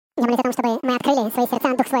Я молюсь о том, чтобы мы открыли свои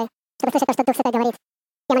сердца, Дух Свой, чтобы слышать то, что Дух Святой говорит.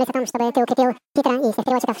 Я молюсь о том, чтобы Ты укрепил Питера и всех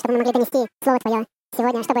переводчиков, чтобы мы могли донести Слово Твое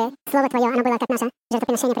сегодня, чтобы Слово Твое, оно было как наше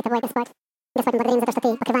жертвоприношение пред Тобой, Господь. Господь, мы благодарим за то, что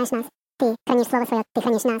Ты покрываешь нас, Ты хранишь Слово Свое, Ты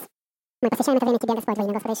хранишь нас. Мы посвящаем это время Тебе, Господь, во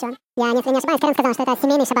имя Господа еще. Я, если не ошибаюсь, Кэрон сказал, что это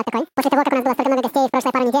семейный шаббат такой. После того, как у нас было столько много гостей в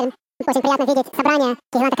прошлые пару недель, очень приятно видеть собрание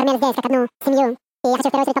Кигелата Кармель здесь, как одну семью. И я хочу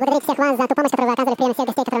в первую очередь поблагодарить всех вас за ту помощь, которую вы оказывали в приеме всех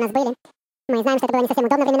гостей, которые у нас были. Мы знаем, что это было не совсем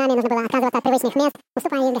удобно временами, нужно было отказываться от привычных мест,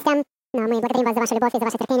 уступая их гостям, но мы благодарим вас за вашу любовь и за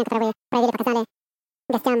ваше терпение, которое вы проявили, показали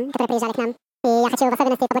гостям, которые приезжали к нам. И я хочу в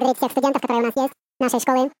особенности поблагодарить всех студентов, которые у нас есть, нашей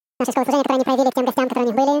школы служения, которые они проявили к тем гостям, которые у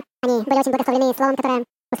них были. Они были очень благословлены словом, которое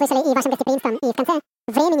услышали, и вашим гостеприимством. И в конце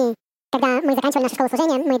времени, когда мы заканчивали нашу школу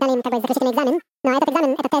служения, мы дали им как бы заключительный экзамен, но этот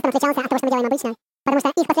экзамен, этот тест, он отличался от того, что мы делаем обычно, потому что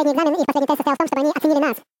их последний экзамен и последний тест состоял в том, чтобы они оценили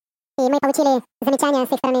нас. И мы получили замечания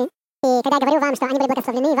с их стороны. И когда я говорю вам, что они были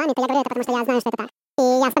благословлены вами, то я говорю это, потому что я знаю, что это так. И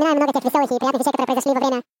я вспоминаю много тех веселых и приятных вещей, которые произошли во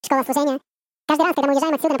время школы служения. Каждый раз, когда мы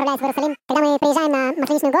уезжаем отсюда, направляясь в Иерусалим, когда мы приезжаем на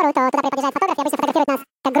Масленичную гору, то туда приезжают фотографы, и обычно фотографируют нас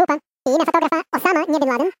как группа. И имя фотографа Осама не Бен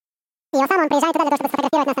Ладен. И Осама, он приезжает туда для того, чтобы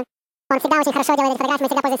сфотографировать нас. Он всегда очень хорошо делает эти фотографии, мы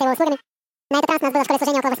всегда пользуемся его услугами. На этот раз у нас было в школе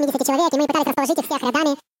служения около 80 человек, и мы пытались расположить их всех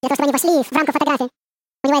рядами, для того, чтобы они вошли в рамку фотографии.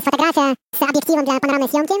 У него есть фотография с объективом для панорамной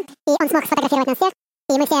съемки, и он смог сфотографировать нас всех.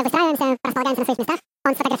 И мы все выстраиваемся, располагаемся на своих местах.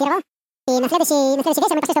 Он сфотографировал. И на следующий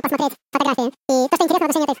вечер мы пошли, чтобы посмотреть фотографии. И то, что интересно в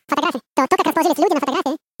отношении этой фотографии, то как расположились люди на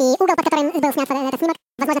фотографии, и угол, под которым был снят этот снимок,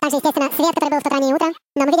 возможно, также, естественно, свет, который был в то раннее утро.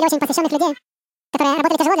 Но мы видели очень посвященных людей, которые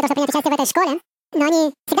работали тяжело для того, чтобы принять участие в этой школе, но они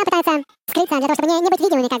всегда пытаются скрыться для того, чтобы не быть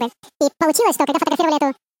видимыми, как бы. И получилось, что когда фотографировали эту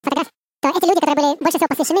фотографию, то эти люди, которые были больше всего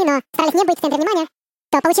посвящены, но старались не быть в центре внимания,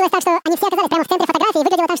 то получилось так, что они все оказались прямо в центре фотографии, и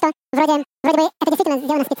выглядело так, что вроде бы это действительно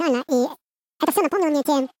сделано специально. И это все напомнило мне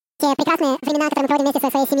те прекрасные времена, которые мы проводим вместе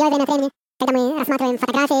со своей семьей время от времени, когда мы рассматриваем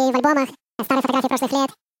фотографии в альбомах, старые фотографии прошлых лет,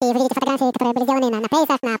 и вы видите фотографии, которые были сделаны на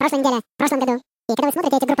пейсах, на прошлой неделе, в прошлом году. И когда вы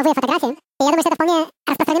смотрите эти групповые фотографии, и я думаю, что это вполне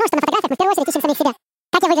распространено, что на фотографиях мы в первую очередь ищем самих себя.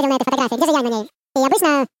 Как я выглядел на этой фотографии? Где же я на ней? И обычно,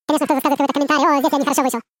 конечно, кто-то скажет какой-то комментарий: о, здесь я нехорошо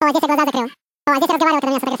вышел, о, здесь я глаза закрыл, о, здесь я разговаривал,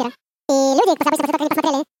 когда меня сфотографировали. И люди, обычно, после того, как они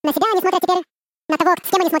посмотрели на себя, они смотрят теперь на того, с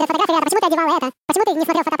кем они смотрят фотографии, говорят: почему ты одевал это? Почему ты не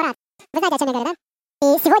смотрел фотоаппарат? Вы знаете, о чем я говорю, да? И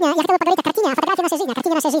сегодня я хотел бы поговорить о картине, о фотографии нашей жизни, о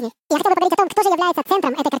картине нашей жизни. И я хотел бы поговорить о том, кто же является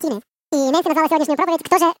центром этой картины. И Нэнси назвала сегодняшнюю проповедь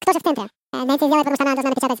 «Кто же в центре?». Нэнси сделает, потому что она должна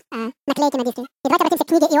напечатать наклейки на диске. И давайте обратимся к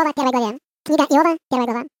книге Иова, 1 главе. Книга Иова, 1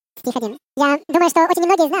 глава, стих 1. Я думаю, что очень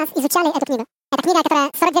немногие из нас изучали эту книгу. Это книга, которая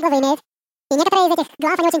 42 главы имеет. И некоторые из этих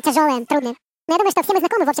глав, они очень тяжелые, трудные. Но я думаю, что все мы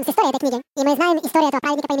знакомы, в общем, с историей этой книги. И мы знаем историю этого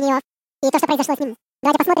праведника по имени Иов. И то, что произошло с ним.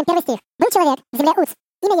 Давайте посмотрим первый стих. «Был человек в земле Уц,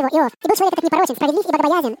 имя его Иов, и был человек этот непорочен, справедлив и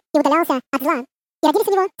богобоязен, и удалялся от зла. И родились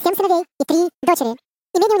у него 7 сыновей и 3 дочери.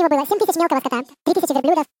 Имение у него было 7000 мелкого скота, 3000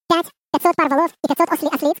 верблюдов, 500 пар волов и 500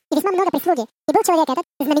 ослиц, и весьма много прислуги. И был человек этот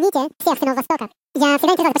знаменитее всех сынов Востока». Я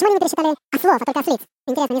всегда интересовался, почему они не пересчитали ослов, а только ослиц.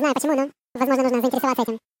 Интересно, не знаю почему, но, возможно, нужно заинтересоваться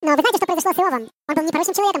этим. Но вы знаете, что произошло с Иовом? Он был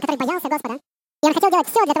непорочным человеком, который боялся Господа. И он хотел делать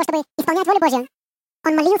все для того, чтобы исполнять волю Божью.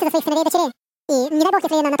 Он молился за своих сыновей и дочерей. И не дай Бог,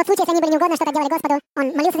 если на тот случай, если они были неугодны, что-то делали Господу, он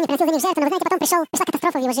молился за них, приносил за них жертву, но вы знаете, потом пришла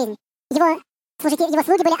катастрофа в его жизнь. Его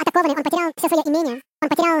слуги были атакованы, он потерял все свое имение, он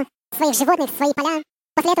потерял своих животных, свои поля.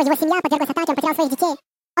 После этого его семья подверглась атаке, он потерял своих детей.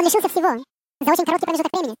 Он лишился всего за очень короткий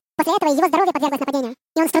промежуток времени. После этого его здоровье подверглось нападению.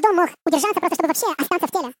 И он с трудом мог удержаться просто, чтобы вообще остаться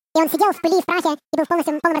в теле. И он сидел в пыли, в прахе и был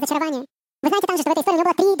в полном разочаровании. Вы знаете также, что в этой истории у него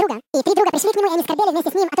было 3 друга. И 3 друга пришли к нему, и они скорбели вместе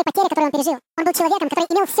с ним о той потере, которую он пережил. Он был человеком, который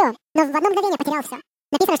имел все, но в одно мгновение потерял все.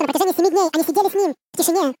 Написано, что на протяжении 7 дней они сидели с ним в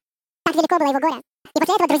тишине. Так велико было его горе. И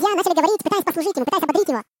после этого друзья начали говорить, пытаясь послужить ему, пытаясь ободрить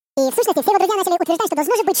его. И в сущности все его друзья начали утверждать, что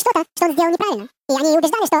должно же быть что-то, что он сделал неправильно. И они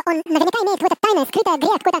убеждали, что он наверняка имеет какое-то тайное, скрытое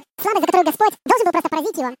грех, какую-то слабость, за которую Господь должен был просто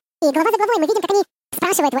поразить его. И глава за главой мы видим, как они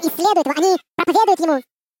спрашивают его, исследуют его, они проповедуют ему.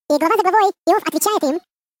 И глава за главой Иов отвечает им,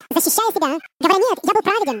 защищая себя, говоря: нет, я был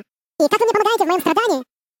праведен. И как вы мне помогаете в моем страдании?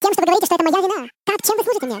 Тем, что вы говорите, что это моя вина. Как, чем вы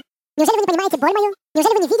служите мне? Неужели вы не понимаете боль мою?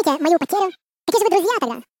 Неужели вы не видите мою потерю? Какие же вы друзья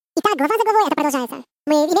тогда? Итак, глава за главой это продолжается.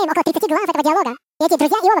 Мы имеем около 30 глав этого диалога. И эти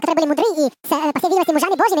друзья Иова, которые были мудры и, по всей видимости,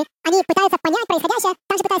 мужами Божьими, они пытаются понять происходящее,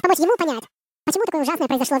 также пытаясь помочь ему понять, почему такое ужасное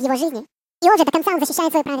произошло в его жизни. Иов же до конца он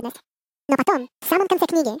защищает свою праведность. Но потом, в самом конце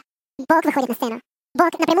книги, Бог выходит на сцену.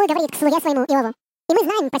 Бог напрямую говорит к слуге своему Иову. И мы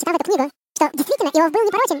знаем, прочитав эту книгу, что действительно Иов был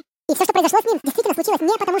непорочен. И все, что произошло с ним, действительно случилось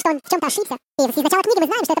не потому, что он в чем-то ошибся. И из начала книги мы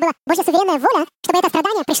знаем, что это была Божья суверенная воля, чтобы это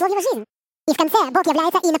страдание пришло в его жизнь. И в конце Бог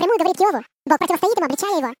является и напрямую говорит к Иову. Бог противостоит ему,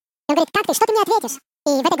 обличая его. Он говорит: как ты, что ты мне ответишь? И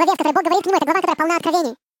в этой главе, в которой Бог говорит к нему, это глава, которая полна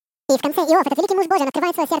откровений. И в конце Иов, этот великий муж Божий, он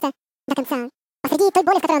открывает свое сердце до конца. Посреди той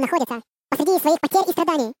боли, в которой он находится, посреди своих потерь и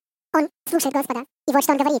страданий, он слушает Господа. И вот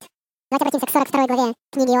что он говорит. Давайте обратимся к 42 главе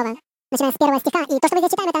книги Иова, начиная с 1 стиха. И то, что мы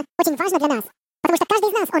здесь читаем, это очень важно для нас. Потому что каждый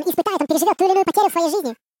из нас, он испытает, он переживет ту или иную потерю в своей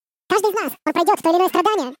жизни. Каждый из нас, он пройдет то или иное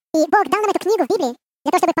страдание, и Бог дал нам эту книгу в Библии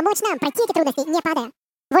для того, чтобы помочь нам пройти эти трудности, не падая.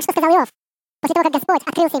 Вот что сказал Иов, после того, как Господь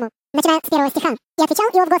открылся ему, начиная с 1 стиха. «И отвечал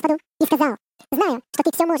Иов Господу, и сказал: знаю, что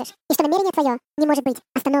ты все можешь, и что намерение твое не может быть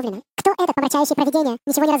остановлено. Кто этот, помрачающий провидение,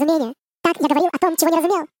 ничего не разумение? Так я говорил о том, чего не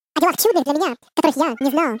разумел, о делах чудных для меня, которых я не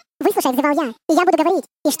знал. Выслушай, взывал я, и я буду говорить,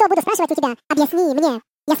 и что буду спрашивать у тебя, объясни мне.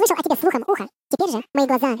 Я слышал о тебе слухом уха, теперь же мои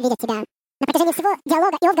глаза видят тебя». На протяжении всего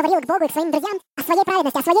диалога Иов говорил к Богу и к своим друзьям о своей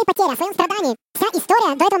праведности, о своей потере, о своем страдании. Вся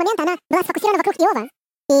история до этого момента, она была сфокусирована вокруг Иова.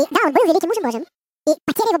 И да, он был великим мужем Божьим, и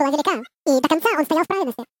потеря его была велика, и до конца он стоял в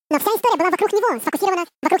праведности. Но вся история была вокруг него, сфокусирована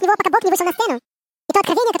вокруг него, пока Бог не вышел на сцену. И то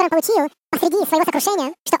откровение, которое он получил посреди своего сокрушения,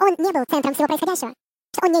 что он не был центром всего происходящего,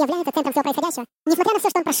 что он не является центром всего происходящего, несмотря на все,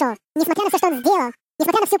 что он прошел, несмотря на все, что он сделал,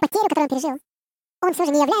 несмотря на всю потерю, которую он пережил, он все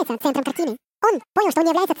же не является центром картины. Он понял, что он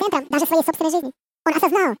не является центром даже своей собственной жизни. Он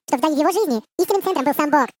осознал, что в его жизни истинным центром был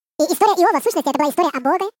сам Бог. И история Иова, в сущности, это была история о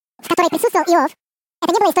Боге, в которой присутствовал Иов.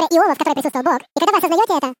 Это не была история Иова, в которой присутствовал Бог. И когда вы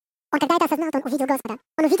осознаете это, он когда это осознал, то он увидел Господа.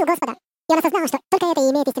 Он увидел Господа. И он осознал, что только это и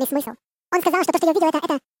имеет истинный смысл. Он сказал, что то, что я увидел,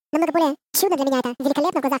 это намного более чудо для меня, это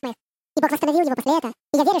великолепно в глазах моих. И Бог восстановил его после этого.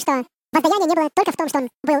 И я верю, что воздаяние не было только в том, что он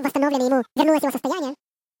был восстановлен, и ему вернулось его состояние,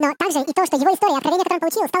 но также и то, что его история, откровение, которое он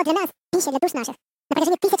получил, стало для нас пищей для душ наших. На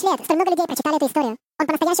протяжении 1000 лет столь много людей прочитали эту историю. Он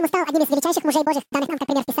по-настоящему стал одним из величайших мужей Божьих, данных нам как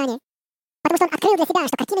пример в Писании. Потому что он открыл для себя,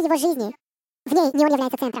 что картина его жизни, в ней не он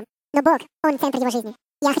является центром, но Бог, он центр его жизни.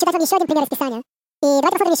 Я хочу дать вам еще один пример из Писания. И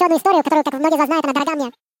давайте посмотрим еще одну историю, которую, как многие знают, она дорога мне.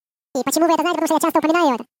 И почему вы это знаете? Потому что я часто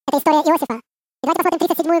упоминаю это. Это история Иосифа. И давайте посмотрим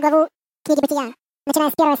 37 главу книги Бытия, начиная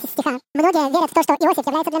с 1 стиха. Многие верят в то, что Иосиф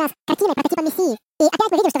является для нас картиной, прототипом Мессии. И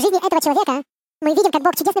опять мы видим, что в жизни этого человека мы видим, как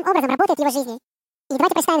Бог чудесным образом работает в его жизни. И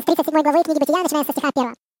давайте прочитаем с 37 главы книги Бытия, начиная со стиха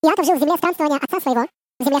 1. Иаков жил в земле странствования отца своего,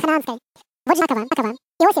 в земле ханаанской. Вот же Якова.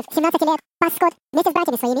 Иосиф, 17 лет, пас скот вместе с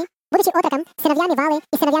братьями своими, будучи отроком, с сыновьями Валы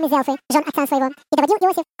и сыновьями Зелфы, жен отца своего. И доводил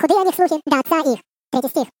Иосиф худые о них слухи до отца их. 3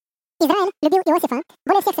 стих. Израиль любил Иосифа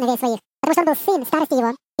более всех сыновей своих, потому что он был сын старости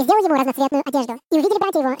его, и сделал ему разноцветную одежду. И увидели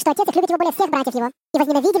братья его, что отец их любит его более всех братьев его, и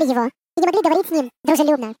возненавидели его, и не могли говорить с ним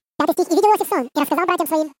дружелюбно. 5 стих. И видел Иосиф сон, и рассказал братьям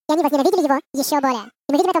своим, и они возненавидели его еще более. И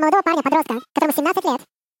мы видим этого молодого парня, подростка, которому 17 лет,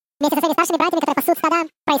 вместе со своими старшими братьями, которые пасут стада,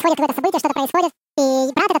 происходит какое-то событие, что-то происходит, и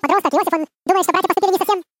брат этот подросток, Иосиф, он думает, что братья поступили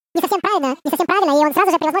не совсем правильно, и он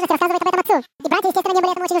сразу же при возможности рассказывает об этом отцу. И братья, естественно, не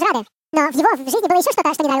были этому очень уж рады. Но в его жизни было еще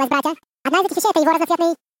что-то, что не нравилось братья. Одна из этих вещей — это его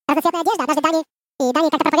разноцветная одежда. Однажды Дани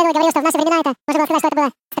как-то проповедовал и говорил, что в наши времена это, можно было сказать, что это было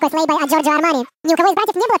такой слейбой от Джорджо Армани. Ни у кого из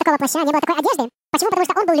братьев не было такого плаща, не было такой одежды. Почему? Потому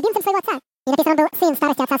что он был любимцем своего отца. И написано, он был сын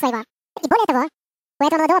старости отца своего. И более того, у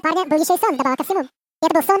этого молодого парня был еще и сон, добавок ко всему. И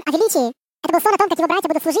это был сон о величии. Это был сон о том, как его братья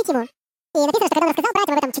будут служить ему. И написано, что когда он рассказал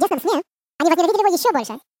братьям об этом чудесном сне, они возненавидели его еще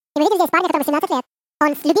больше. И мы видим здесь парня, которому 17 лет. Он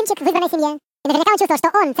любимчик в выбранной семье. И наверняка он чувствовал, что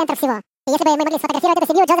он центр всего. И если бы мы могли сфотографировать эту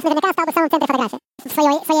семью, Джозеф наверняка стал бы в самом центре фотографии. В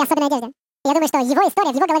своей особенной одежде. И я думаю, что его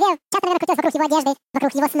история в его голове часто, наверное, крутилась вокруг его одежды,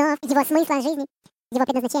 вокруг его снов, его смысла жизни, его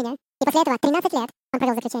предназначения. И после этого 13 лет он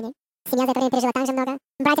провел в заключении. Семья за это время пережила так же много.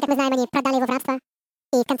 Братья, как мы знаем, они продали его в рабство.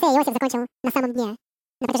 И в конце Иосиф закончил на самом дне.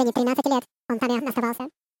 На протяжении 13 лет он там и оставался.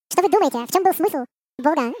 Что вы думаете, в чем был смысл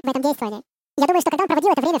Бога в этом действовании? Я думаю, что когда он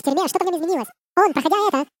проводил это время в тюрьме, что-то в нем изменилось. Он, проходя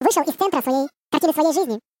это, вышел из центра своей картины своей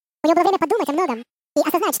жизни. У него было время подумать о многом и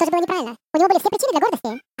осознать, что же было неправильно. У него были все причины для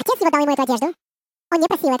гордости. Отец его дал ему эту одежду. Он не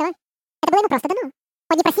просил этого. Это было ему просто дано.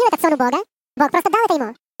 Он не просил этот сон у Бога. Бог просто дал это ему.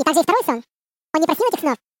 И также и второй сон. Он не просил этих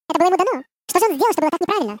снов. Это было ему дано. Что же он сделал, что было так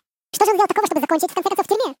неправильно? Что же он сделал такого, чтобы закончить в конце концов в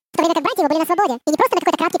тюрьме? В то время как братья его были на свободе. И не просто на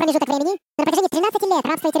какой-то краткий промежуток времени, но на протяжении 13 лет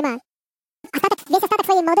рабства и тюрьма. Весь остаток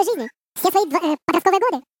своей молодой жизни. Все свои подростковые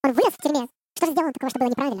годы. Он вырос в тюрьме. Что же сделал он такого, что было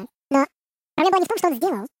неправильно? Но проблема была не в том, что он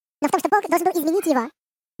сделал, но в том, что Бог должен был изменить его.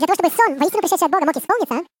 Для того, чтобы сон, воистину пришедший от Бога, мог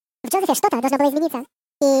исполниться, в Джозефе что-то должно было измениться.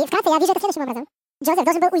 И вкратце я вижу это следующим образом. Джозеф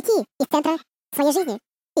должен был уйти из центра своей жизни.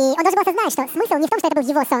 И он должен был осознать, что смысл не в том, что это был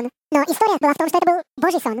его сон, но история была в том, что это был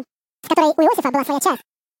Божий сон, в которой у Иосифа была своя часть.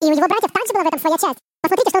 И у его братьев также была в этом своя часть.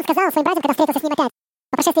 Посмотрите, что он сказал своим братьям, когда встретился с ним опять.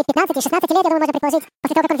 По прошествии 15-16 лет, я думаю, можно предположить,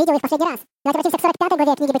 после того, как он видел их последний раз. Давайте обратимся к 45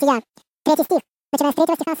 главе книги Бытия. 3 стих, начиная с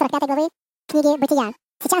 3 стиха 45 главы книги Бытия.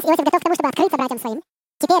 Сейчас Иосиф готов к тому, чтобы открыться братьям своим.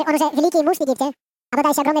 Теперь он уже великий муж в Египте,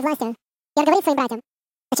 обладающий огромной властью. И он говорит своим братьям,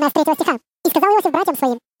 начиная с 3 стиха. «И сказал Иосиф братьям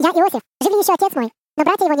своим: я Иосиф, жив ли еще отец мой?» Но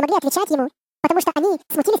братья его не могли отвечать ему, потому что они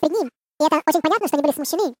смутились пред ним. И это очень понятно, что они были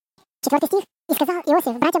смущены. 4 стих. «И сказал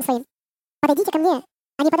Иосиф братьям своим: подойдите ко мне».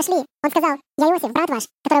 Они подошли. Он сказал: я Иосиф, брат ваш,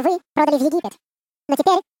 которого вы продали в Египет. Но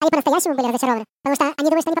теперь они по-настоящему были разочарованы, потому что они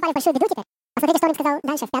думают, что они попали в большую беду теперь. Посмотрите, что он им сказал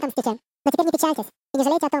дальше, в 5 стихе. «Но теперь не печальтесь и не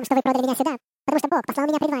жалейте о том, что вы продали меня сюда, потому что Бог послал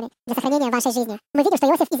меня пред вами для сохранения вашей жизни». Мы видим, что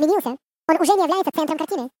Иосиф изменился. Он уже не является центром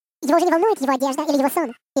картины. Его уже не волнует его одежда или его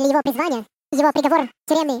сон, или его призвание, его приговор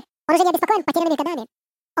тюремный. Он уже не обеспокоен потерянными годами.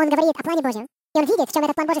 Он говорит о плане Божьем, и он видит, в чем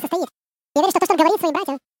этот план Божий состоит. Я верю, что то, что он говорит своим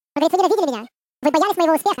братьям, он говорит: вы ненавидели меня, вы боялись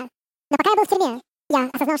моего успеха, но пока я был в тюрьме, я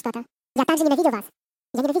осознал что-то. Я также ненавидел вас.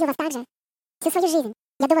 Я ненавидел вас также. Всю свою жизнь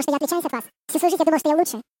я думал, что я отличаюсь от вас. Всю свою жизнь я думал, что я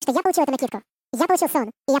лучше, что я получил эту накидку. Я получил сон,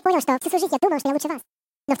 и я понял, что всю свою жизнь я думал, что я лучше вас.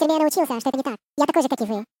 Но в тюрьме я научился, что это не так. Я такой же, как и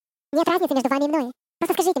вы. Нет разницы между вами и мной.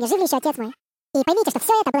 Просто скажите мне, жив ли еще Отец мой? И поймите, что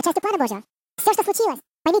все это было частью плана Божьего. Все, что случилось.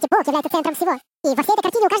 Поймите, Бог является центром всего. И во всей этой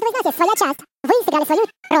картине у каждого из нас есть своя часть. Вы сыграли свою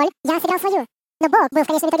роль, я сыграл свою. Но Бог был в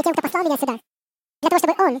конечном итоге тем, кто послал меня сюда. Для того,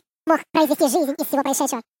 чтобы Он мог произвести жизнь из всего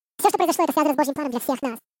происшедшего. Все, что произошло, это связано с Божьим планом для всех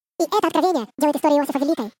нас. И это откровение делает историю Иосифа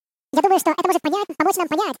великой. Я думаю, что это может помочь нам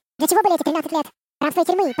понять, для чего были эти 13 лет рабства и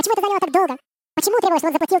тюрьмы, почему это заняло так долго, почему требовалось,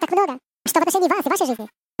 чтобы он заплатил так много, что в отношении вас и вашей жизни,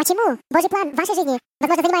 почему Божий план в вашей жизни,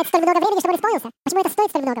 возможно, занимает столь много времени, чтобы он исполнился, почему это стоит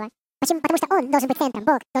столь многого, почему? Потому что он должен быть центром,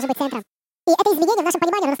 Бог должен быть центром. И это изменение в нашем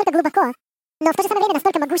понимании настолько глубоко, но в то же самое время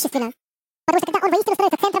настолько могущественно, потому что когда он воистину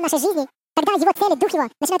становится центром нашей жизни, тогда его цели, дух его,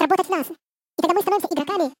 начинает работать в нас, и тогда мы становимся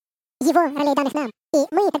игроками его ролей, данных нам, и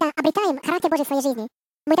мы тогда обретаем характер Божий в своей жизни,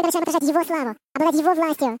 мы тогда начинаем отражать его славу, обладать его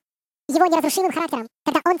властью, его неразрушимым характером,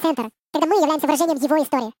 когда он центр, когда мы являемся выражением его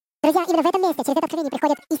истории. Друзья, именно в этом месте, через это откровение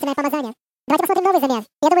приходит истинное помазание. Давайте посмотрим новый замер.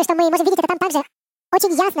 Я думаю, что мы можем видеть это там также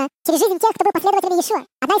очень ясно через жизнь тех, кто был последователями Иешуа.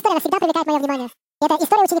 Одна история навсегда привлекает мое внимание. Это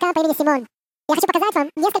история ученика по имени Симон. Я хочу показать вам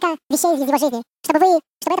несколько вещей из его жизни, чтобы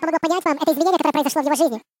это помогло понять вам это изменение, которое произошло в его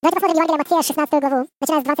жизни. Давайте посмотрим Евангелие Матфея, 16 главу,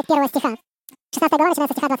 начиная с 21 стиха. 16 глава, начиная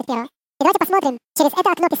с стиха 21. И давайте посмотрим через это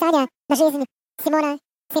окно Писания на жизнь Симона,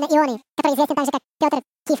 сына Ионы, который известен также как Петр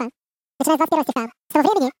Кифа. Начиная с 21 стиха. С того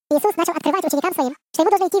времени Иисус начал открывать ученикам своим, что ему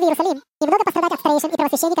должно идти в Иерусалим, и много пострадать от старейшин и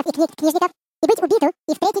первосвященников и книжников, и быть убитым,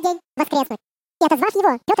 и в третий день воскреснуть. И отозвав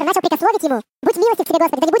его, Петр начал прикословить ему: «Будь милостив к тебе,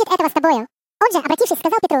 Господи, да не будет этого с тобою». Он же, обратившись,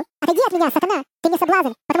 сказал Петру: «Отойди от меня, сатана, ты мне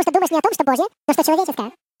соблазн, потому что думаешь не о том, что Божье, но что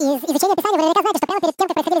человеческое». И из изучения Писания вы наверняка знаете, что прямо перед тем,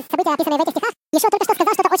 как происходили события, описанные в этих стихах, Иешуа только что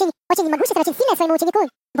сказал что-то очень могущественное, очень сильное своему ученику.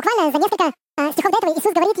 Буквально за несколько стихов до этого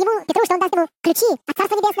Иисус говорит ему, Петру, что он даст ему ключи от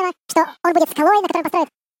Царства Небесного, что он будет скалой, на которой он построит.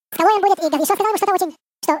 Скалой он будет, и Иешуа сказал ему что-то очень,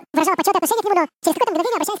 что выражало почет и отношение к нему, но через какое-то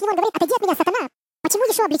мгновение, обращаясь к нему, он говорит: «Отойди от меня, сатана». Почему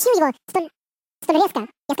Иешуа обличил его столь резко?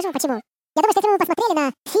 Я скажу вам почему. Я думаю, что если бы мы посмотрели на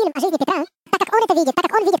фильм о жизни Петра, так как он это видит, так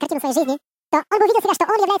как он видит картину своей жизни, то он бы увидел себя, что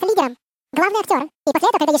он является лидером, главный актер. И после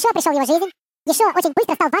этого, когда Иешуа пришел в его жизнь, Иешуа очень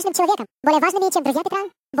быстро стал важным человеком, более важным, чем друзья Петра,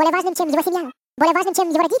 более важным, чем его семья, более важным, чем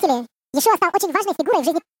его родители. Иешуа стал очень важной фигурой в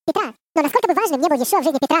жизни Петра. Но насколько бы важным не был Иешуа в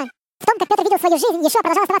жизни Петра, в том, как Петр видел свою жизнь, Иешуа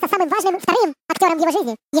продолжал оставаться самым важным вторым актером в его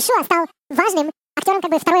жизни. Иешуа стал важным актером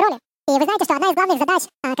второй роли. И вы знаете, что одна из главных задач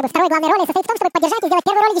второй главной роли состоит в том, чтобы поддержать и сделать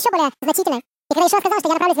первую роль еще более значительной. И когда Иешуа сказал, что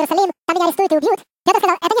я направлюсь в Иерусалим, там меня арестуют и убьют, Петр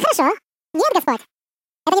сказал: «Это нехорошо. Нет, Господь.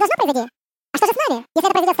 Это не должно произойти. А что же с нами, если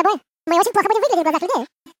это произойдет с тобой? Мы очень плохо будем выглядеть в глазах людей.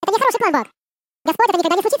 Это нехороший план, Бог. Господь, это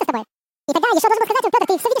никогда не случится с тобой». И тогда Иешуа должен был сказать ему: «Петр,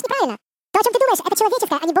 ты все видишь неправильно. То, о чем ты думаешь, это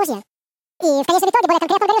человеческое, а не Божье». И в конечном итоге более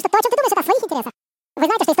конкретно говорил, что то, о чем ты думаешь, это о своих интересах. Вы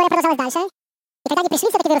знаете, что история продолжалась дальше. И когда они пришли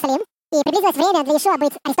все-таки в Иерусалим, и приблизилось время для Иешуа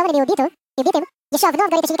быть арестованным и убитым, Иешуа вновь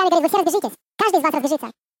говорит ученикам и говорит: «Вы все разбежитесь. Каждый из вас разбежится».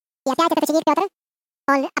 И опять этот ученик Петр,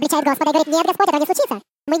 он обличает Господа и говорит: «Нет, Господь, этого не случится.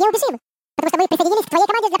 Мы не убежим, потому что мы присоединились к твоей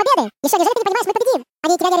команде для победы. Иешуа, неужели ты не понимаешь, мы победим?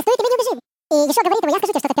 Они тебя не арестуют, и мы не убежим». И Иешуа говорит ему: «Я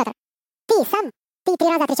скажу тебе что-то, Петр. Ты 3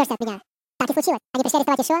 раза отречешься от меня». Так и случилось. Они пришли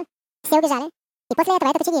арестовать Иешуа, все убежали. И после этого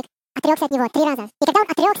этот ученик отрекся от него 3 раза. И когда он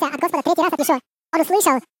отрекся от Господа 3-й раз от Иешуа, он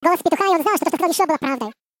услышал голос петуха, и он знал, что то, что сказал Иешуа, было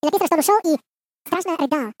правдой. И написано, что он ушел и страшно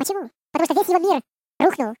рыдал. Почему? Потому что весь его мир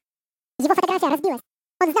рухнул. Его фотография разбилась.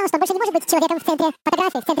 Он знал, что он больше не может быть человеком в центре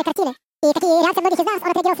фотографии, в центре картины. И какие реакции многих из нас, он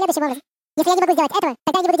отреагировал следующим образом: «Если я не могу сделать этого,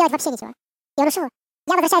 тогда я не буду делать вообще ничего». И он ушел.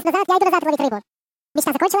 Я возвращаюсь назад, я иду назад ловить рыбу.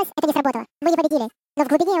 Мечта закончилась, это не сработало. Мы не победили. Но в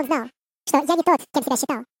глубине он знал, что я не тот, кем себя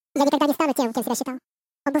считал. Я никогда не стану тем, кем себя считал.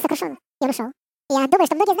 Он был сокрушен, и он ушел. И я думаю,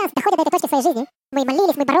 что многие из нас доходят до этой точки в своей жизни. Мы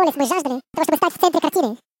молились, мы боролись, мы жаждали того, чтобы стать в центре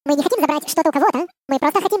картины. Мы не хотим забрать что-то у кого-то, мы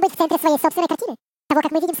просто хотим быть в центре своей собственной картины. Того,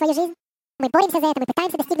 как мы видим свою жизнь. Мы боремся за это, мы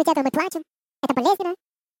пытаемся достигнуть этого, мы плачем. Это болезненно.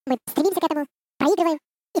 Мы стремимся к этому, проигрываем.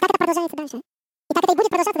 И так это продолжается дальше. И так это и будет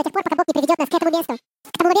продолжаться до тех пор, пока Бог не приведет нас к этому месту.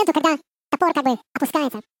 К тому моменту, когда топор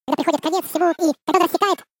опускается, когда приходит конец всему, и когда он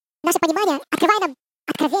рассекает наше понимание, открывая нам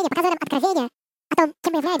откровение, показывая нам откровение о том,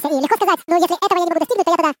 кем мы являемся. И легко сказать: «Ну, если этого я не могу достигнуть,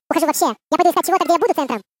 то я тогда ухожу вообще. Я пойду искать чего-то, где я буду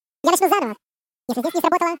центром. Я начну заново. Если здесь не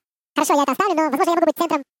сработало, хорошо, я это оставлю, но, возможно, я могу быть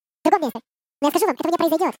центром в другом месте». Но я скажу вам, этого не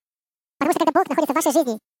произойдет. Потому что когда Бог находится в вашей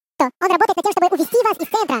жизни, то Он работает над тем, чтобы увести вас из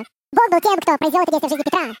центра. Бог был тем, кто произвел это действие в жизни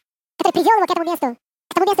Петра, который привел его к этому месту,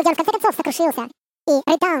 где он в конце концов сокрушился и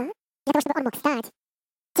рыдал для того, чтобы он мог стать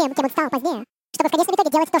тем, кем он стал позднее, чтобы в конечном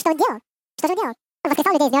итоге делать то, что он делал. Что же он делал? Он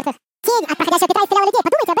воскресал людей из мертвых. Тень от проходящего Петра исцеляла людей.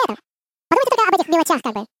 Подумайте об этом. Подумайте только об этих мелочах,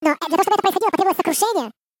 как бы. Но для того, чтобы это происходило, потребовалось сокрушение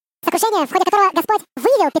сокрушение, в ходе которого Господь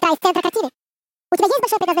вывел Петра из центра картины. У тебя есть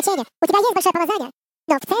большое предназначение, у тебя есть большое помазание,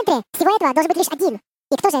 но в центре всего этого должен быть лишь один.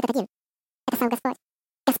 И кто же этот один? Это сам Господь.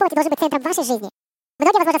 Господь должен быть центром вашей жизни.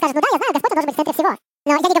 Многие, возможно, скажут, ну да, я знаю, Господь должен быть в центре всего.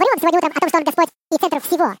 Но я не говорю вам сегодня утром о том, что Он Господь и центр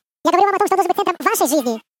всего. Я говорю вам о том, что Он должен быть центром вашей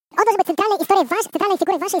жизни. Он должен быть центральной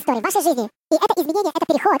фигурой вашей истории, вашей жизни. И это изменение, это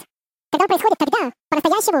переход. Когда он происходит, тогда,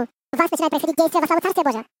 по-настоящему, у вас начинает происходить действие во славу Царствия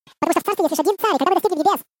Божия. Потому что в Царстве есть лишь один царь, и когда мы достигнем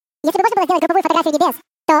небес, если бы можно было сделать групповую фотографию небес,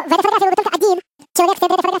 то в этой фотографии был бы только один человек в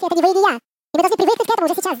центре этой фотографии, это не вы и не я. И мы должны привыкнуть к этому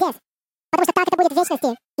уже сейчас здесь. Потому что так это будет в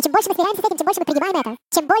вечности. И чем больше мы смиряемся с этим, тем больше мы принимаем это.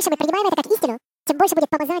 Чем больше мы принимаем это как истину, тем больше будет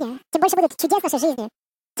помазания, тем больше будет чудес в нашей жизни,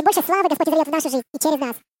 тем больше славы Господь изольет в нашу жизнь и через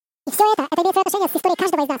нас. И все это имеет свое отношение с историей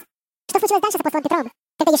каждого из нас. Что случилось дальше с апостолом Петром,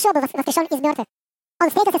 когда Иешуа был воскрешен из мертвых? Он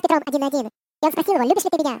встретился с Петром один на один, и он спросил его: любишь ли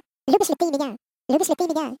ты меня? Любишь ли ты меня? Любишь ли ты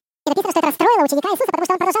меня? И написано, что это расстроило ученика Иисуса, потому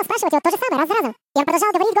что он продолжал спрашивать его то же самое раз за разом. И он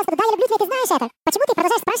продолжал говорить Господу: да, я люблю тебя, ты знаешь это. Почему ты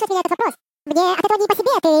продолжаешь спрашивать меня этот вопрос? Мне от этого не по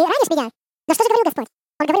себе, ты ранишь меня. Но что же говорил Господь?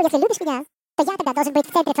 Он говорил: если любишь меня, то я тогда должен быть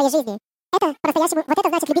в центре твоей жизни. Это по-настоящему, вот это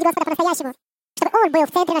значит любить Господа по-настоящему. Чтобы Он был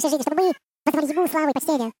в центре нашей жизни, чтобы мы возвали Ему славу и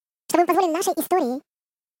почтение. Чтобы мы позволили нашей истории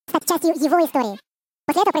стать частью Его истории.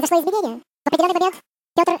 После этого произошло изменение. В определенный момент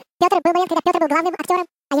Петр был момент, когда Петр был главным актером,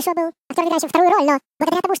 а Иешуа был актером, играющим вторую роль. Но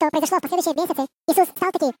благодаря тому, что произошло в последующие месяцы, Иисус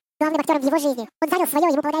стал таки главным актером в его жизни. Он занял свое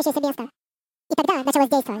ему полагающееся место. И тогда началось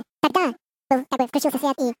действие. Тогда включился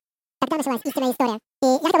свет, и тогда началась истинная история. И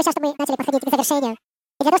я хотел бы сейчас, чтобы мы начали подходить к завершению.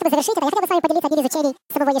 И для того, чтобы завершить это, я хотел бы с вами поделиться одним из учений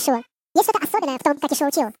самого Иешуа. Есть что-то особенное в том, как Иешуа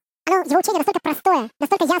учил. Его учение настолько простое,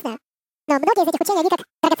 настолько ясное. Но многие из этих учений, они как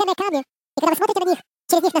драгоценные камни. И когда вы смотрите на них,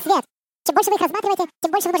 через них на свет, чем больше вы их рассматриваете,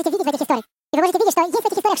 тем больше вы можете видеть в этих историях. И вы можете видеть, что есть в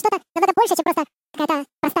этих историях что-то намного больше, чем просто какая-то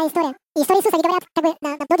простая история. И истории Иисуса, они говорят как бы на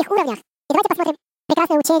многих уровнях. И давайте посмотрим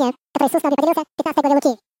прекрасное учение, которое Иисус с нами поделился в 15 главе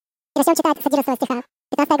Луки. И начнем читать с 11 стиха.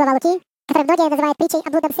 15 глава Луки, которую многие называют притчей о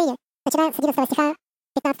блудном сыне. Начиная с 11 стиха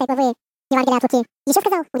 15 главы Евангелия от Луки. Еще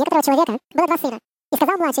сказал: у некоторого человека было два сына. И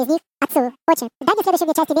сказал младший из них отцу: отче, дай мне следующую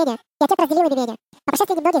мне часть имения. И отец разделил им имение. По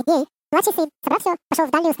прошествии немногих дней младший сын, собрав все, пошел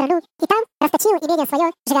в дальнюю страну, и там расточил имение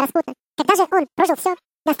свое, живя распутно. Когда же он прожил все,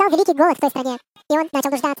 настал великий голод в той стране, и он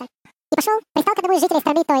начал нуждаться. И пошел, пристал к одному из жителей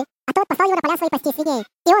страны той, а тот послал его на поля свои пасти свиней.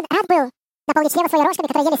 И он рад был наполнить чрево своей рожками,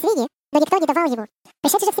 которые ели свиньи, но никто не давал ему.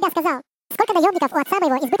 Пришедший же в себя сказал: сколько наемников у отца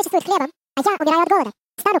моего избыточествует хлебом, а я умираю от голода.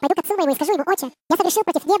 Встану, пойду к отцу моему и скажу ему: отче, я согрешил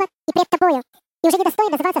против неба и пред тобою, и уже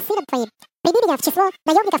недостоин называться сыном твоим. Прими меня в число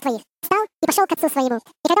наемников твоих. Встал и пошел к отцу своему.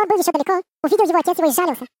 И когда он был еще далеко, увидел его отец его и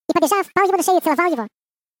сжалился, и, побежав, пал ему на шею и целовал его.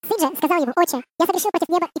 Сын же сказал ему: отче, я согрешил против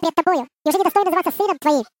неба и пред тобою, и уже недостоин называться сыном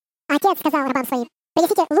твоим. А отец сказал рабам своим: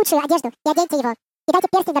 принесите лучшую одежду и оденьте его, и дайте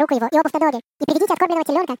перстень на руку его и обувь на ноги, и приведите откормленного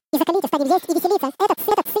теленка, и закалите, станем есть и веселиться. Этот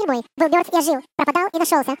сын мой был мертв и ожил, пропадал и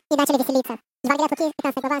нашелся, и начали веселиться. Евангелие от Луки,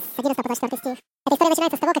 15 глава, с 11 по 4 стих. Эта история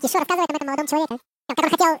начинается с того, как Иешуа рассказывает об этом молодом человеке, который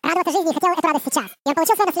хотел радоваться жизни и хотел эту радость сейчас. И он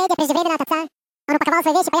получил свое наследие преждевременно от отца. Он упаковал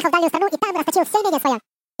свои вещи, поехал в дальнюю страну, и там расточил все имение свое.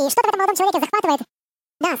 И что-то в этом молодом человеке захватывает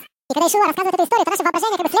нас. И когда Иешуа рассказывает эту историю, то наше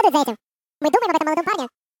воображение как бы следует за этим. Мы думаем об этом молодом парне,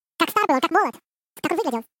 как стар был он, как молод, как он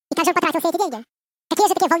выглядел, и как же он потратил все эти деньги. Какие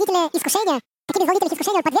же такие волнительные искушения, какими волнительных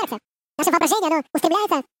искушений он подвергся. Наше воображение, оно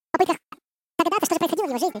устремляется в попытках догадаться, что же происходило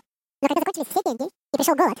в его жизни. Но когда закончились все деньги, и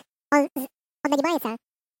пришел голод, он нанимается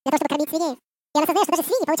для того, чтобы кормить свиней. И он осознает, что даже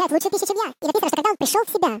свиньи получают лучшую пищу, чем я. И написано, что когда он пришел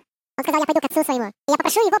в себя, он сказал: я пойду к отцу своему, и я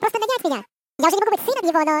попрошу его просто нанять меня. Я уже не могу быть сыном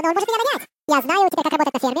его, но он может меня нанять. Я знаю теперь, как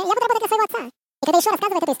работать на ферме, я буду работать для своего отца. И когда Иешуа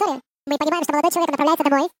рассказывает эту историю, мы понимаем, что молодой человек направляется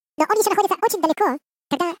домой, но он еще находится очень далеко.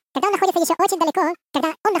 Когда он находится еще очень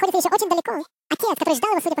далеко, отец, который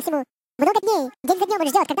ждал его, судя по всему, много дней, день за днем он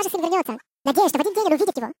ждет, когда же сын вернется, надеясь, что в один день он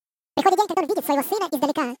увидит его. Приходит день, когда он видит своего сына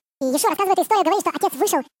издалека. И Иешуа рассказывает эту историю, говорит, что отец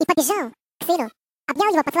вышел и побежал к сыну,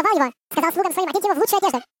 обнял его, поцеловал его, сказал слугам своим: оденьте его в лучшую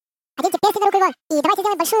одежду, оденьте перстень на руку его, и давайте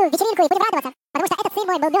сделаем большую вечеринку и будем радоваться, потому что этот сын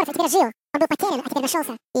мой был мертв, а теперь жил, он был потерян, а теперь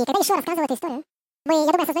нашелся. И когда Иешуа рассказывал эту историю, мы,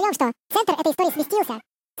 я думаю, осознаем, что центр этой истории сместился.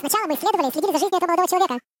 Сначала мы следили за жизнью этого молодого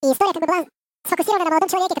человека, и история как бы была сфокусирована на молодом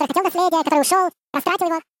человеке, который хотел наследия, который ушел, растратил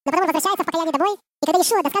его, но потом он возвращается в покаянии домой. И когда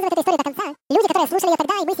Иешуа рассказывает эту историю до конца, люди, которые слушали ее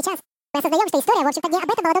тогда, и мы сейчас, мы осознаем, что история, в общем-то, не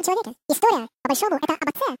об этом молодом человеке. История, по большому, это об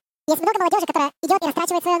отце. Есть много молодежи, которая идет и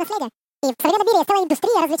растрачивает свое наследие. И в современном мире есть целая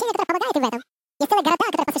индустрия развлечений, которая помогает им в этом. Есть целые города,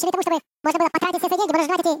 которые посвящены тому, чтобы можно было потратить все свои деньги. Можно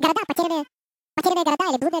назвать эти города потерянные города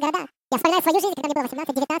или блудные города. Я вспоминаю свою жизнь, когда мне было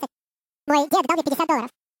 18-19. Мой дед дал мне $50.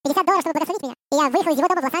 $50, чтобы благословить меня. И я выехал из его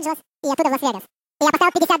дома в Лос-Анджелес и оттуда в Лас-Вегас. И я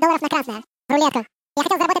поставил $50 на красное, в рулетку. Я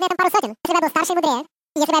хотел заработать на этом пару сотен, если бы я был старше и мудрее.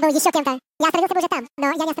 И если бы я был еще кем-то, я остановился бы уже там, но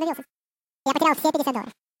я не остановился. Я потерял все $50.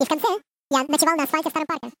 И в конце я ночевал на асфальте в старом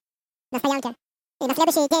парке, на стоянке. И на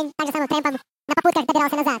следующий день так же самым темпом на попутках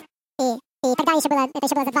добирался назад. И И тогда это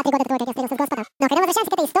еще было за 2-3 года до того, как я встретился с Господом. Но когда мы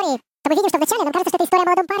возвращаемся к этой истории, то мы видим, что вначале нам кажется, что это история о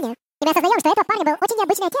молодом парне. И мы осознаем, что у этого парня был очень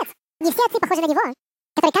необычный отец. Не все отцы похожи на него,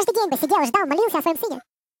 который каждый день бы сидел, ждал, молился о своем сыне,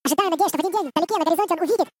 ожидая, надеясь, что в один день вдалеке на горизонте он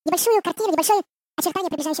увидит небольшую картину, небольшое очертание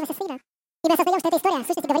приближающегося сына. И мы осознаем, что эта история в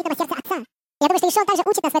сущности говорит нам о сердце отца. Я думаю, что еще он также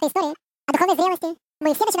учит нас в этой истории о духовной зрелости.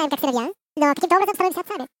 Мы все начинаем как сыновья, но каким-то образом становимся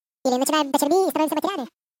отцами. Или начинаем дочерьми и становимся матерями.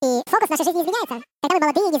 И фокус нашей жизни изменяется. Когда мы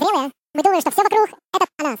молодые, незрелые, мы думаем, что все вокруг — это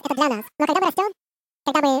о нас, это для нас. Но когда мы растем,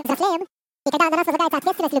 когда мы взрослеем, и когда на нас возлагается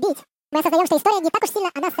ответственность любить, мы осознаем, что история не так уж сильно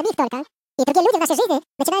о нас самих только. И другие люди в нашей жизни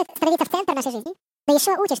начинают становиться в центре нашей жизни. Но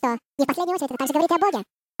еще учит, что не в последнюю очередь это также говорит и о Боге.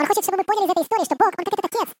 Он хочет, чтобы мы поняли из этой истории, что Бог, он как этот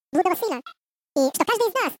отец блудного сына. И что каждый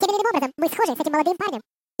из нас, тем или иным образом, мы схожи с этим молодым парнем.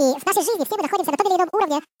 И в нашей жизни все мы находимся на том или ином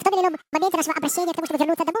уровне, в том или ином моменте нашего обращения к тому, чтобы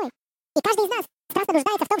вернуться домой. И каждый из нас страстно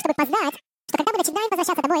нуждается в том, чтобы познать, что когда мы начинаем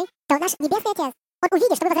возвращаться домой, то наш Небесный Отец, он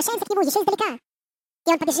увидит, что мы возвращаемся к Нему еще издалека. И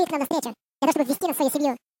он побежит к нам навстречу, для того, чтобы ввести нас в свою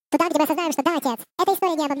семью. Туда, где мы осознаем, что да, Отец, эта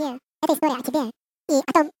история не обо мне, это история о Тебе. И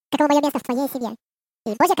о том, каково мое место в Твоей семье.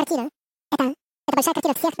 И Божья картина — это большая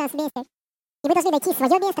картина всех нас вместе. И мы должны найти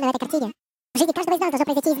свое место на этой картине. В жизни каждого из нас должно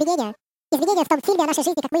произойти изменение. Изменение в том фильме о нашей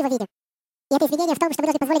жизни, как мы его видим. И это изменение в том, что мы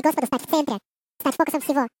должны позволить Господу стать в центре, стать фокусом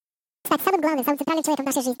всего, стать самым главным, самым центральным человеком в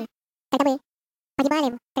нашей жизни. Когда мы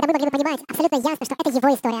понимаем, когда мы могли бы понимать абсолютно ясно, что это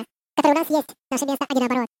Его история, в которой у нас есть наше место, а не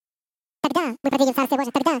наоборот. Тогда мы продвинем Царствие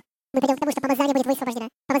Божие, тогда мы придем к тому, что помазание будет высвобождено,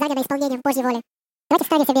 помазание на исполнение Божьей воли. Давайте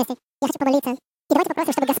встанем все вместе. Я хочу помолиться. И давайте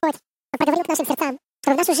попросим, чтобы Господь Он проговорил к нашим сердцам,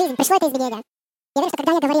 чтобы в нашу жизнь пришло это изменение. Я верю, что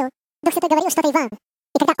когда я говорил, Дух Святой говорил что-то и вам.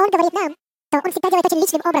 И когда Он говорит нам, то Он всегда делает очень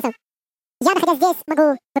личным образом. Я, находясь здесь,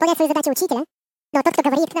 могу выполнять свои задачи учителя, но тот, кто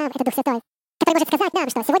говорит к нам, это Дух Святой, который может сказать нам,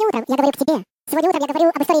 что сегодня утром я говорю к тебе, сегодня утром я говорю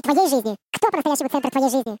об истории твоей жизни. Кто по-настоящему центр твоей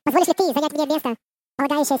жизни? Позволишь ли ты занять мне место,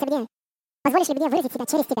 полагающееся мне? Позволишь ли мне выразить себя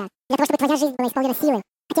через тебя, для того, чтобы твоя жизнь была исполнена силой?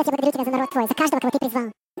 Отец, я благодарю тебя за народ твой, за каждого, кого ты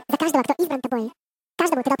призвал, за каждого, кто избран тобой.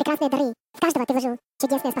 Каждому ты дал прекрасные дары, в каждого ты вложил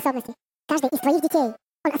чудесные способности. Каждый из твоих детей,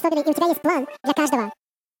 он особенный, и у тебя есть план для каждого.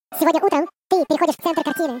 Сегодня утром ты переходишь в центр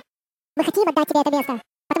картины. Мы хотим отдать тебе это место,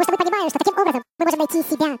 потому что мы понимаем, что таким образом мы можем найти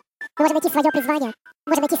себя, мы можем найти свое призвание, мы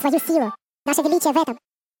можем найти свою силу. Наше величие в этом,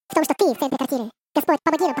 в том, что ты в центре картины. Господь,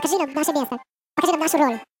 помоги нам, покажи нам наше место, покажи нам нашу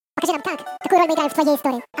роль, покажи нам какую роль мы играем в твоей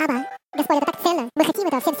истории. Аба, Господь, это так ценно. Мы хотим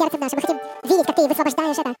этого всем сердцем нашим, мы хотим видеть, как ты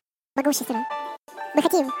высвобождаешь это могущественно. Мы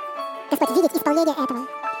хотим, Господь, видеть исполнение этого.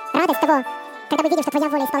 Радость того, когда мы видим, что твоя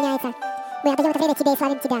воля исполняется. Мы отдаем это время тебе и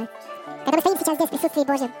славим тебя. Когда мы стоим сейчас здесь в присутствии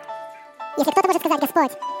Божьем, если кто-то может сказать: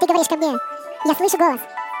 Господь, ты говоришь ко мне, я слышу голос,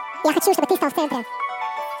 я хочу, чтобы ты стал в центре.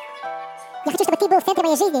 Я хочу, чтобы ты был в центре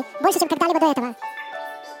моей жизни больше, чем когда-либо до этого.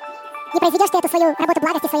 Не произведешь ты эту свою работу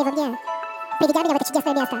благости своей во мне, приведя меня в это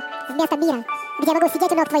чудесное место, в место мира, где я могу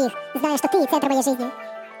сидеть у ног твоих, зная, что ты центр моей жизни.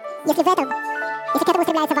 Если к этому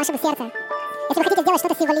стремляется вашему сердце, если вы хотите сделать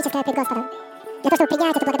что-то символическое перед Господом, для того, чтобы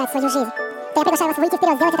принять эту благодать в свою жизнь, то я приглашаю вас выйти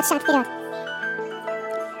вперед, сделать этот шаг вперед.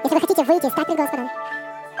 Если вы хотите выйти, стать перед Господом,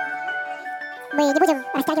 мы не будем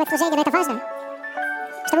растягивать служение, но это важно,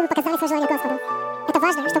 чтобы мы показали свое желание Господу. Это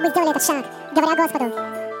важно, чтобы мы сделали этот шаг, говоря Господу,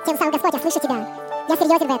 тем самым: Господь, я слышу Тебя, я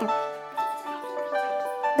серьезен в этом.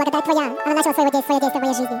 Благодать Твоя, она начала свое действие в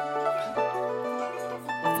моей жизни.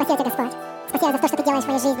 Спасибо Тебе, Господь. Спасибо за то, что Ты делаешь в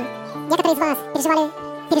моей жизни. Некоторые из вас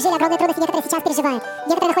пережили огромные трудности, некоторые сейчас переживают.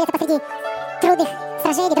 Некоторые находятся посреди трудных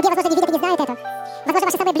сражений, другие, возможно, не видят и не знают это. Возможно,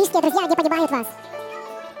 ваши самые близкие друзья не понимают вас.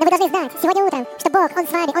 Но вы должны знать сегодня утром, что Бог, Он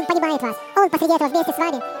с вами, Он понимает вас. Он посреди этого вместе с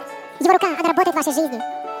вами. Его рука, она работает в вашей жизни.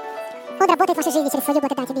 Он работает в вашей жизни через свою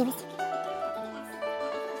благодать и милость.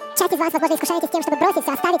 Часть из вас, возможно, искушаетесь тем, чтобы бросить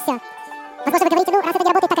все, оставить все. Возможно, вы говорите: ну, раз это не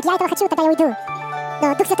работает так, как я этого хочу, тогда я уйду.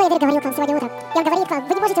 Но Дух Святой, я верю, говорил к вам сегодня утром. И Он говорит к вам: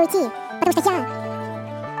 вы не можете уйти, потому что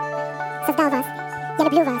я создал вас. Я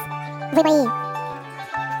люблю вас. Вы мои.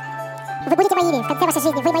 Вы будете моими в конце вашей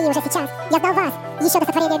жизни. Вы мои уже сейчас. Я знал вас еще до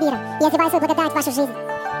сотворения мира. И я изливаю свою благодать в вашу жизнь.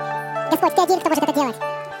 Господь, Ты один, кто может это делать.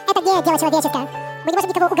 Это не дело человеческое. Мы не можем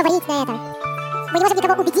никого уговорить на это. Мы не можем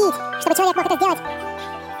никого убедить, чтобы человек мог это сделать.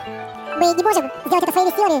 Мы не можем сделать это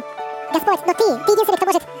своими силами. Господь, но Ты единственный, кто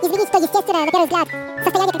может изменить то естественное, на первый взгляд,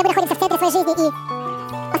 состояние, когда мы находимся в центре своей жизни,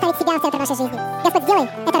 и поставить себя в центр нашей жизни. Господь, сделай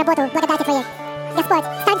эту работу благодати Твоей. Господь,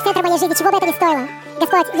 стань в центр моей жизни, чего бы это ни стоило.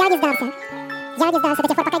 Господь, я не сдамся. Я не сдамся до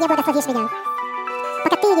тех пор, пока не благословишь меня.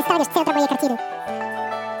 Пока Ты не станешь центром моей картины.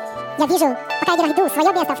 Я вижу, пока я не найду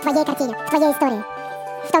свое место в Твоей картине, в Твоей истории.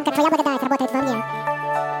 В том, как Твоя благодать работает во мне.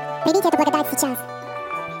 Примите эту благодать сейчас.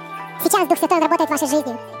 Сейчас Дух Святой работает в вашей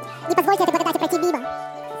жизни. Не позвольте этой благодати пройти мимо.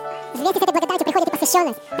 Вместе с этой благодатью приходит и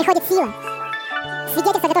посвященность, приходит сила.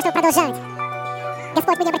 Свидетельство для того, чтобы продолжать.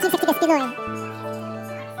 Господь, мы не обратимся к Тебе спиной.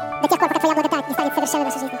 До тех пор, пока Твоя благодать не станет совершенной в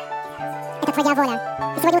нашей жизни. Это Твоя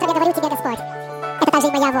воля. И Сегодня утром я говорю тебе, Господь, это также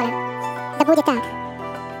и моя воля. Да будет так.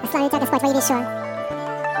 Славим тебя, Господь, во имя еще.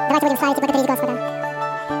 Давайте будем славить и благодарить Господа.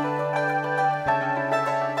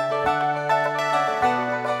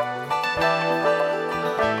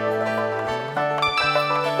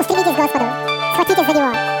 Устремитесь к Господу, схватитесь за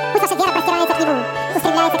Него. Пусть ваша вера простирается к Нему,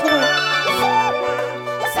 устремляется к Нему.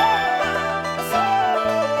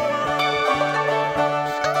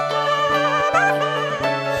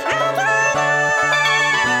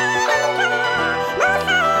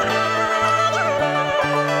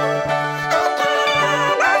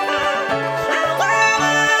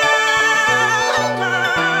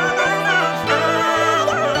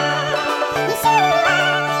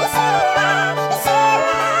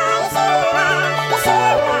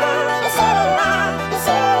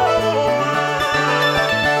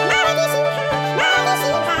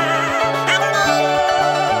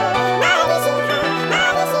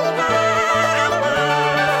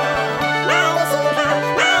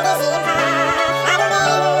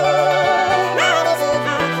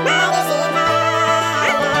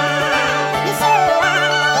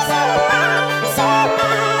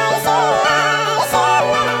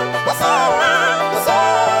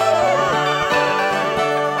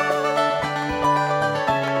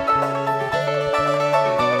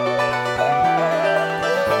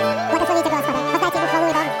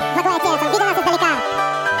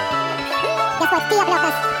 Господь, Ты облёк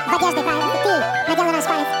нас в одежды праведности, Ты надел на наш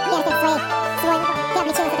палец